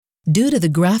Due to the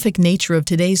graphic nature of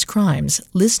today's crimes,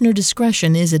 listener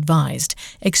discretion is advised.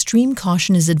 Extreme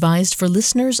caution is advised for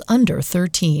listeners under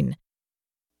 13.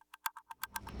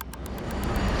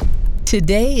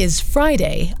 Today is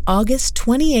Friday, August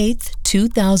 28th,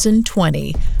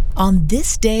 2020. On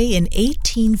this day in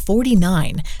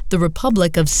 1849, the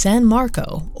Republic of San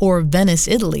Marco, or Venice,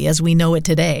 Italy as we know it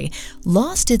today,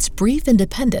 lost its brief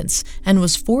independence and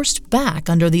was forced back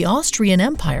under the Austrian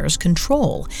Empire's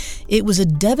control. It was a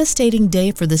devastating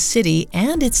day for the city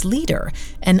and its leader,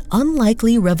 an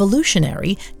unlikely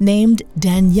revolutionary named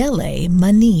Daniele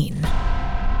Manin.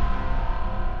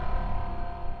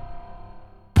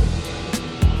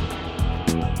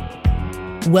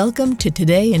 Welcome to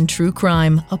Today in True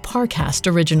Crime, a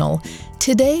Parcast original.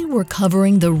 Today we're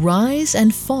covering the rise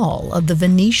and fall of the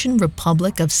Venetian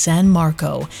Republic of San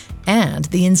Marco and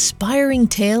the inspiring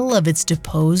tale of its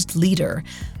deposed leader.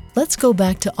 Let's go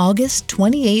back to August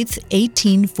 28,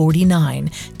 1849,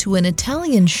 to an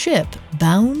Italian ship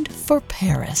bound for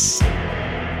Paris.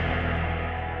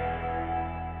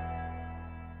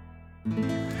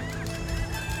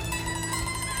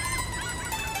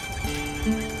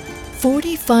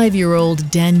 45-year-old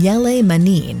Daniele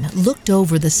Manin looked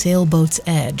over the sailboat's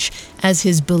edge as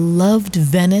his beloved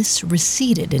Venice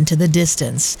receded into the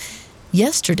distance.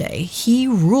 Yesterday, he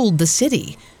ruled the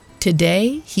city.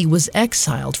 Today, he was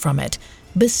exiled from it.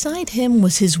 Beside him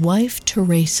was his wife,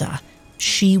 Teresa.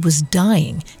 She was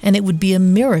dying, and it would be a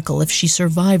miracle if she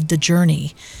survived the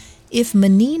journey. If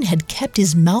Manin had kept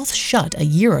his mouth shut a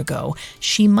year ago,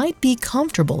 she might be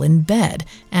comfortable in bed,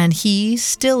 and he,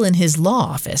 still in his law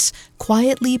office,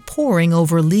 quietly poring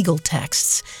over legal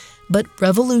texts. But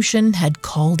revolution had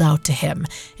called out to him,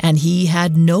 and he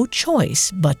had no choice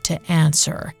but to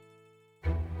answer.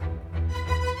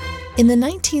 In the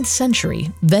 19th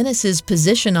century, Venice's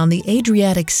position on the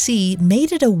Adriatic Sea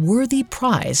made it a worthy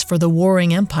prize for the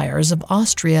warring empires of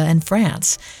Austria and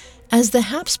France. As the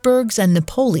Habsburgs and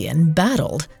Napoleon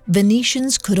battled,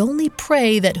 Venetians could only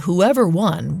pray that whoever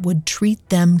won would treat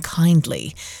them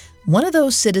kindly. One of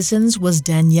those citizens was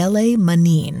Daniele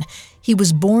Manin. He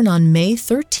was born on May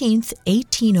 13,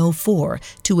 1804,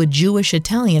 to a Jewish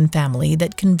Italian family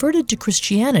that converted to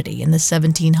Christianity in the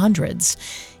 1700s.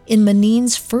 In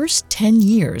Manin's first 10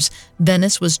 years,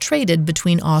 Venice was traded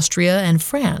between Austria and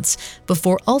France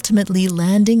before ultimately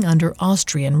landing under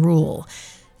Austrian rule.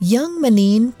 Young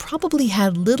Manin probably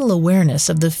had little awareness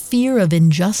of the fear of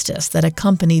injustice that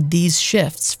accompanied these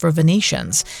shifts for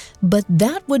Venetians, but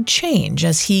that would change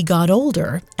as he got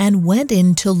older and went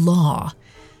into law.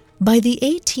 By the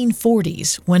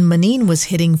 1840s, when Manin was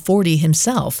hitting 40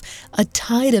 himself, a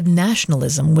tide of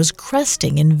nationalism was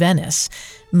cresting in Venice.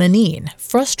 Manin,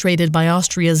 frustrated by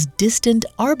Austria's distant,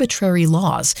 arbitrary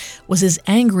laws, was as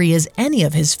angry as any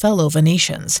of his fellow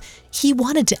Venetians. He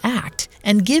wanted to act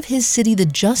and give his city the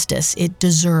justice it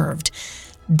deserved.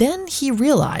 Then he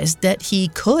realized that he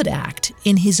could act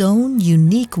in his own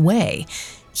unique way.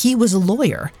 He was a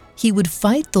lawyer. He would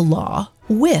fight the law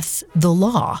with the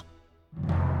law.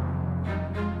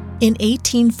 In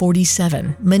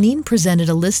 1847, Manin presented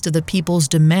a list of the people's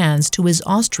demands to his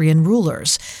Austrian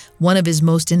rulers. One of his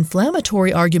most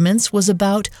inflammatory arguments was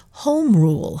about home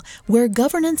rule, where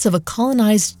governance of a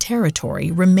colonized territory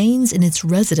remains in its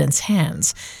residents'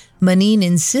 hands. Manin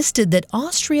insisted that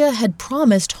Austria had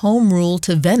promised home rule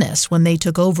to Venice when they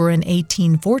took over in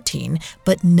 1814,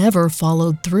 but never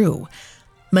followed through.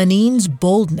 Manin's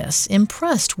boldness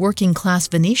impressed working-class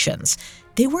Venetians.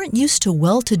 They weren't used to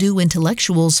well-to-do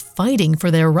intellectuals fighting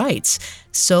for their rights,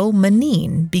 so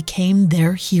Manin became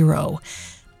their hero.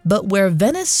 But where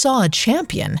Venice saw a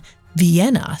champion,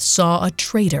 Vienna saw a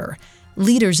traitor.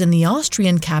 Leaders in the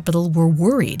Austrian capital were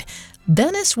worried.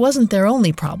 Venice wasn't their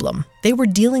only problem. They were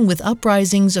dealing with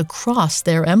uprisings across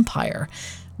their empire.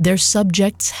 Their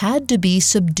subjects had to be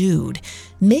subdued.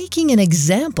 Making an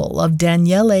example of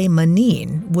Daniele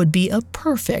Manin would be a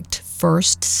perfect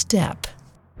first step.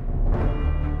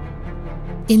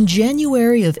 In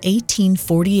January of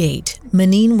 1848,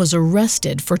 Manin was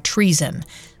arrested for treason.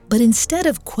 But instead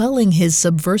of quelling his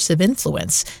subversive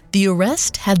influence, the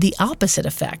arrest had the opposite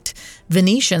effect.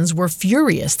 Venetians were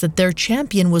furious that their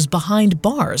champion was behind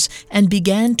bars and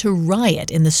began to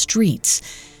riot in the streets.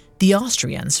 The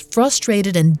Austrians,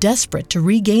 frustrated and desperate to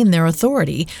regain their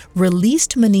authority,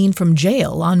 released Manin from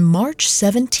jail on March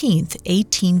 17,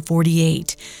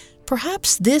 1848.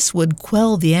 Perhaps this would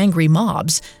quell the angry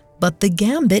mobs, but the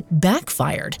gambit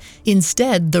backfired.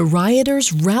 Instead, the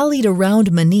rioters rallied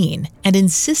around Manin and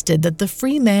insisted that the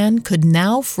free man could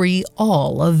now free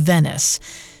all of Venice.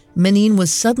 Manin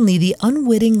was suddenly the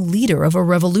unwitting leader of a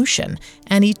revolution,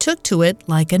 and he took to it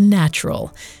like a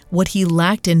natural. What he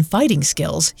lacked in fighting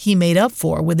skills, he made up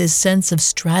for with his sense of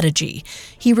strategy.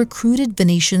 He recruited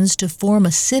Venetians to form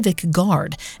a civic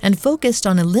guard and focused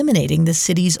on eliminating the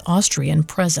city's Austrian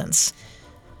presence.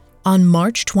 On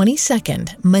March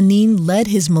 22nd, Manin led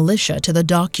his militia to the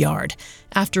dockyard.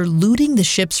 After looting the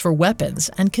ships for weapons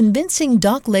and convincing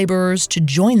dock laborers to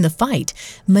join the fight,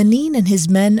 Manin and his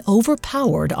men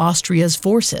overpowered Austria's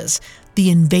forces.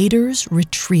 The invaders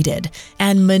retreated,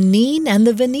 and Manin and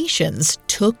the Venetians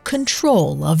took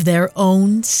control of their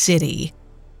own city.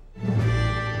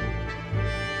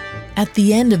 At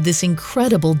the end of this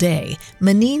incredible day,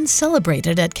 Manin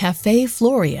celebrated at Café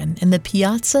Florian in the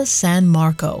Piazza San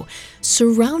Marco.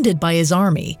 Surrounded by his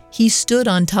army, he stood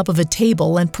on top of a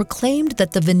table and proclaimed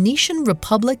that the Venetian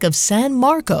Republic of San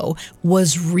Marco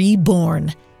was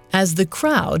reborn, as the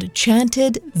crowd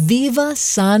chanted "Viva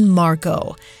San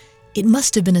Marco." It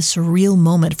must have been a surreal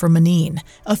moment for Manin.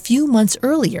 A few months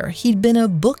earlier, he'd been a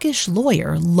bookish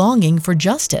lawyer longing for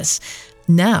justice.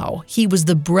 Now, he was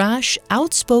the brash,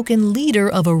 outspoken leader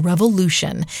of a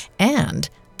revolution and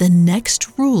the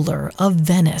next ruler of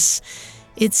Venice.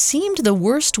 It seemed the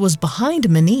worst was behind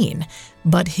Manin,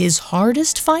 but his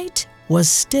hardest fight was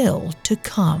still to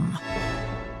come.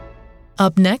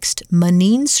 Up next,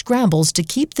 Manin scrambles to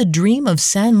keep the dream of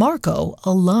San Marco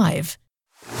alive.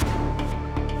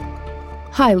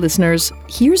 Hi, listeners.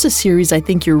 Here's a series I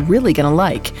think you're really going to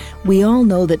like. We all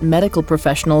know that medical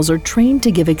professionals are trained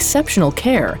to give exceptional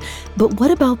care, but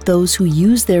what about those who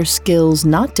use their skills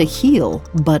not to heal,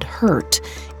 but hurt?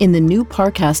 In the new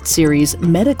Parcast series,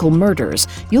 Medical Murders,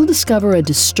 you'll discover a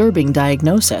disturbing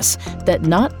diagnosis that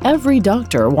not every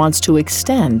doctor wants to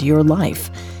extend your life.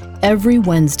 Every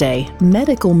Wednesday,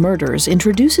 Medical Murders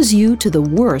introduces you to the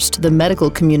worst the medical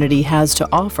community has to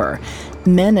offer.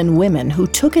 Men and women who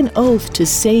took an oath to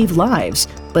save lives,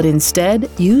 but instead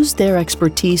used their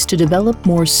expertise to develop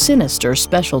more sinister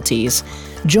specialties.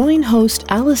 Join host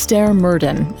Alastair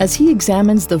Murden as he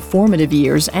examines the formative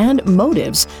years and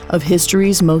motives of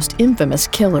history's most infamous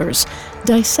killers,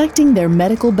 dissecting their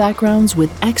medical backgrounds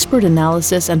with expert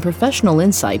analysis and professional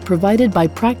insight provided by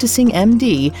practicing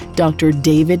MD Dr.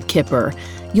 David Kipper.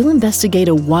 You'll investigate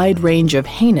a wide range of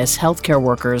heinous healthcare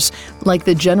workers, like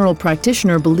the general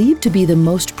practitioner believed to be the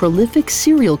most prolific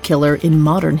serial killer in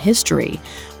modern history,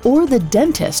 or the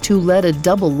dentist who led a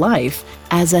double life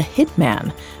as a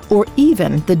hitman, or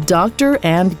even the doctor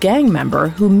and gang member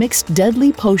who mixed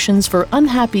deadly potions for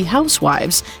unhappy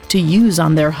housewives to use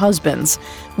on their husbands.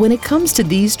 When it comes to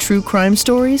these true crime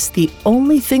stories, the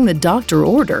only thing the doctor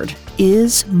ordered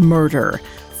is murder.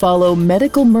 Follow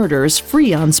Medical Murders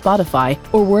free on Spotify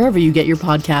or wherever you get your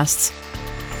podcasts.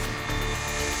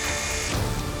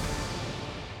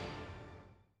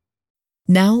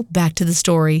 Now back to the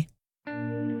story.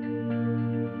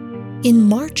 In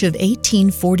March of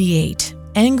 1848,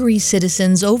 angry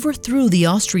citizens overthrew the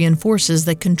Austrian forces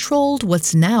that controlled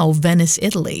what's now Venice,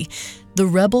 Italy. The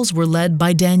rebels were led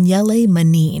by Daniele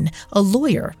Manin, a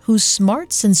lawyer whose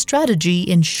smarts and strategy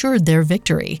ensured their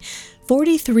victory.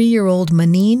 43-year-old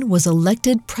Manin was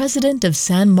elected president of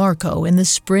San Marco in the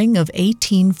spring of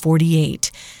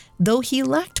 1848. Though he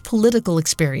lacked political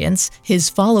experience, his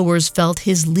followers felt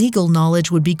his legal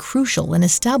knowledge would be crucial in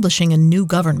establishing a new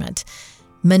government.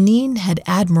 Manin had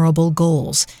admirable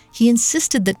goals. He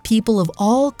insisted that people of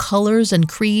all colors and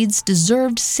creeds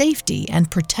deserved safety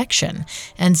and protection,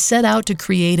 and set out to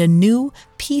create a new,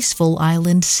 peaceful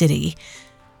island city.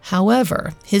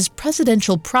 However, his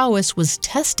presidential prowess was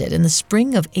tested in the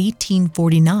spring of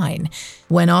 1849,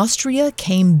 when Austria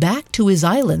came back to his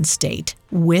island state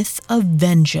with a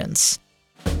vengeance.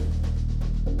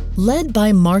 Led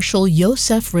by Marshal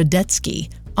Josef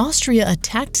Radetzky, Austria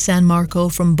attacked San Marco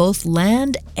from both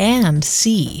land and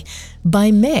sea. By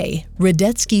May,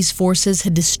 Radetzky's forces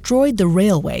had destroyed the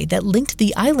railway that linked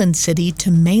the island city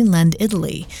to mainland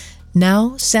Italy.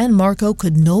 Now, San Marco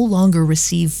could no longer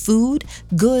receive food,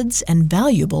 goods, and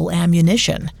valuable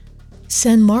ammunition.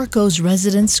 San Marco's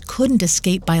residents couldn't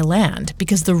escape by land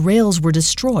because the rails were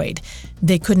destroyed.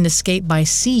 They couldn't escape by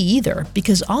sea either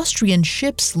because Austrian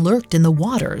ships lurked in the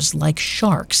waters like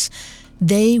sharks.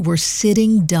 They were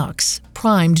sitting ducks,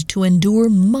 primed to endure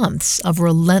months of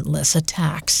relentless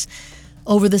attacks.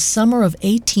 Over the summer of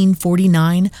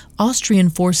 1849, Austrian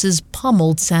forces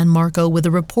pummeled San Marco with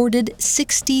a reported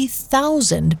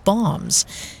 60,000 bombs.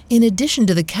 In addition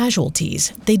to the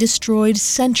casualties, they destroyed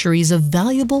centuries of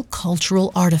valuable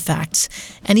cultural artifacts.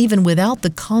 And even without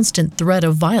the constant threat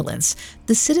of violence,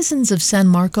 the citizens of San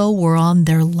Marco were on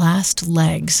their last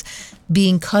legs.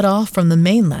 Being cut off from the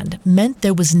mainland meant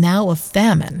there was now a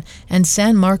famine, and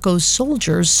San Marco's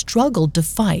soldiers struggled to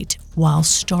fight while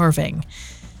starving.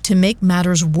 To make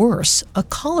matters worse, a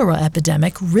cholera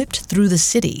epidemic ripped through the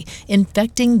city,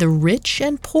 infecting the rich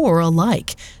and poor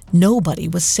alike. Nobody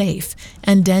was safe,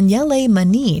 and Daniele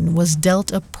Manin was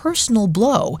dealt a personal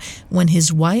blow when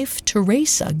his wife,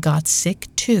 Teresa, got sick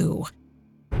too.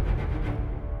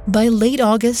 By late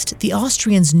August, the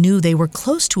Austrians knew they were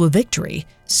close to a victory,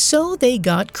 so they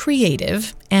got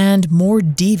creative and more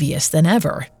devious than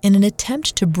ever in an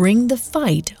attempt to bring the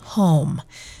fight home.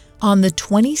 On the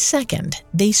 22nd,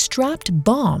 they strapped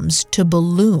bombs to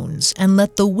balloons and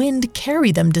let the wind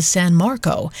carry them to San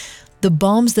Marco. The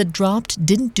bombs that dropped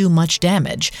didn't do much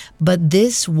damage, but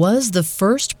this was the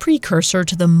first precursor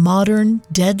to the modern,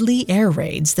 deadly air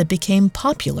raids that became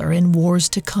popular in wars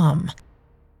to come.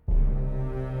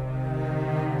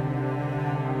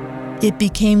 It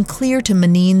became clear to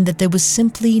Manin that there was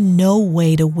simply no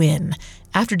way to win.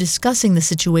 After discussing the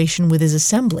situation with his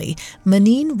assembly,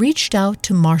 Manin reached out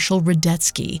to Marshal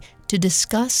Radetzky to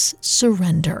discuss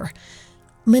surrender.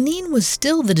 Manin was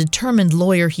still the determined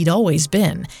lawyer he'd always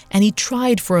been, and he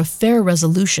tried for a fair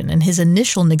resolution in his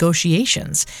initial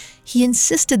negotiations. He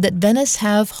insisted that Venice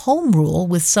have home rule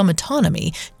with some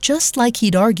autonomy, just like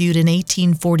he'd argued in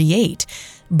 1848.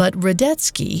 But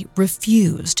Radetzky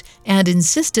refused and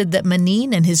insisted that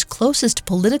Manin and his closest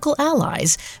political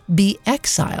allies be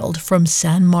exiled from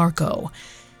San Marco.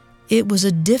 It was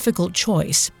a difficult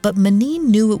choice, but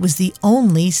Manin knew it was the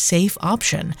only safe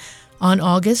option. On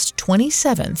August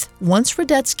 27th, once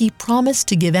Radetzky promised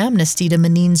to give amnesty to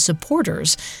Manin's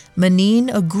supporters, Manin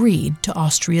agreed to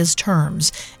Austria's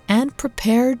terms and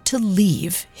prepared to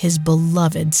leave his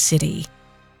beloved city.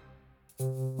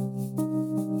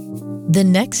 The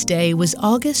next day was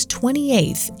August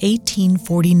 28,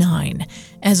 1849.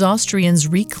 As Austrians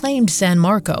reclaimed San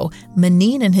Marco,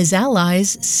 Manin and his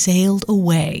allies sailed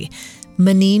away.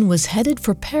 Manin was headed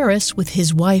for Paris with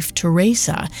his wife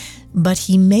Teresa, but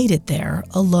he made it there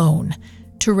alone.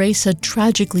 Teresa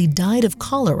tragically died of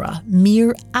cholera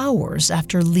mere hours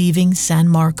after leaving San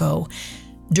Marco.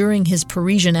 During his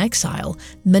Parisian exile,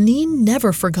 Manin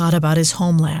never forgot about his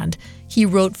homeland. He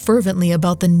wrote fervently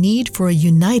about the need for a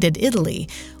united Italy.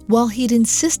 While he'd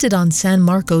insisted on San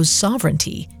Marco's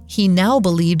sovereignty, he now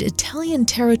believed Italian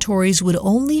territories would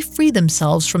only free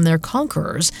themselves from their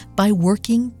conquerors by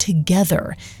working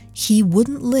together. He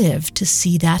wouldn't live to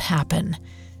see that happen.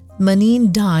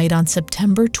 Manin died on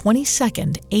September 22,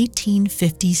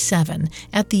 1857,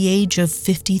 at the age of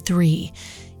 53.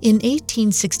 In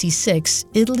 1866,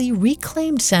 Italy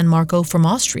reclaimed San Marco from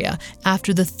Austria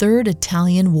after the Third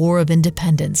Italian War of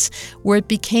Independence, where it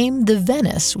became the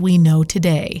Venice we know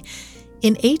today.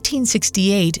 In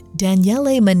 1868,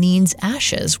 Daniele Manin's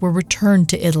ashes were returned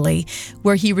to Italy,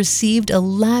 where he received a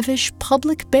lavish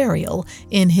public burial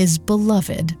in his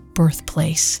beloved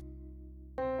birthplace.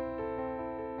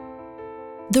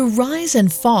 The rise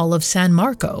and fall of San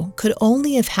Marco could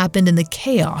only have happened in the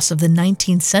chaos of the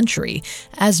 19th century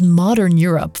as modern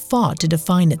Europe fought to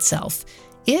define itself.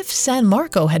 If San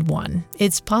Marco had won,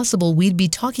 it's possible we'd be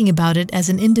talking about it as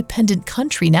an independent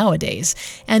country nowadays,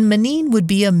 and Manin would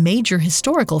be a major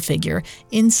historical figure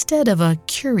instead of a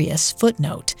curious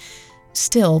footnote.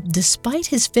 Still, despite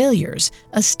his failures,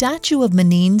 a statue of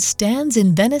Manin stands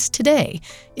in Venice today.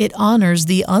 It honors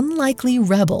the unlikely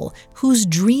rebel whose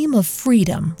dream of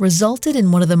freedom resulted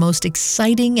in one of the most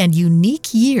exciting and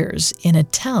unique years in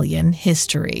Italian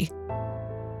history.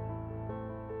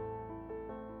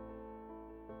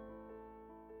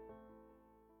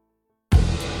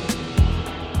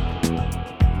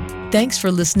 Thanks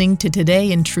for listening to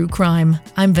Today in True Crime.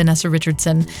 I'm Vanessa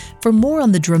Richardson. For more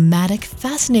on the dramatic,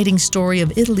 fascinating story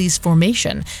of Italy's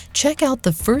formation, check out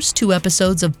the first 2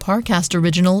 episodes of Parcast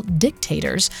original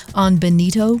Dictators on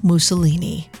Benito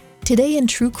Mussolini. Today in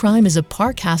True Crime is a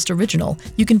Parcast original.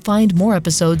 You can find more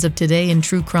episodes of Today in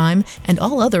True Crime and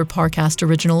all other Parcast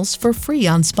originals for free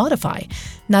on Spotify.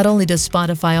 Not only does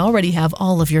Spotify already have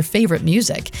all of your favorite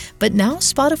music, but now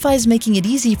Spotify is making it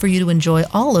easy for you to enjoy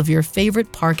all of your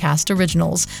favorite Parcast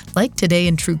originals, like Today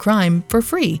in True Crime, for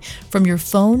free from your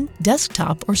phone,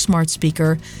 desktop, or smart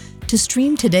speaker. To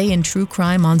stream Today in True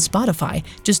Crime on Spotify,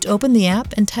 just open the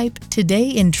app and type Today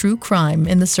in True Crime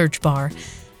in the search bar.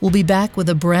 We'll be back with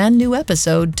a brand new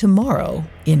episode tomorrow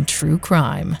in True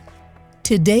Crime.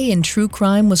 Today in True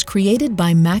Crime was created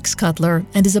by Max Cutler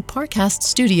and is a Parcast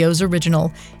Studios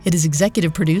original. It is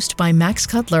executive produced by Max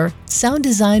Cutler, sound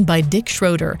designed by Dick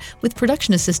Schroeder, with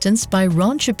production assistance by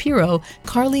Ron Shapiro,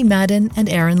 Carly Madden, and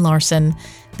Aaron Larson.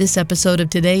 This episode of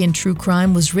Today in True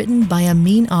Crime was written by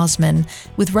Amin Osman,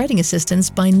 with writing assistance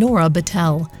by Nora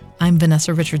Battelle. I'm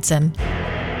Vanessa Richardson.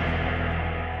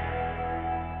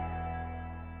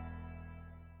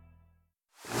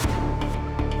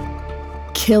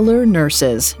 Killer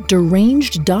nurses,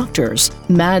 deranged doctors,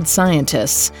 mad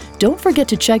scientists. Don't forget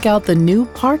to check out the new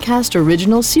Parcast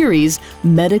original series,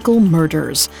 Medical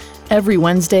Murders. Every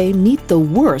Wednesday, meet the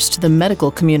worst the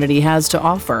medical community has to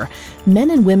offer.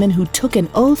 Men and women who took an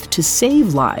oath to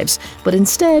save lives, but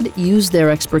instead used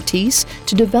their expertise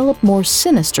to develop more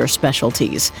sinister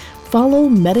specialties. Follow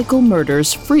Medical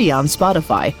Murders free on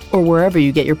Spotify or wherever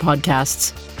you get your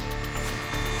podcasts.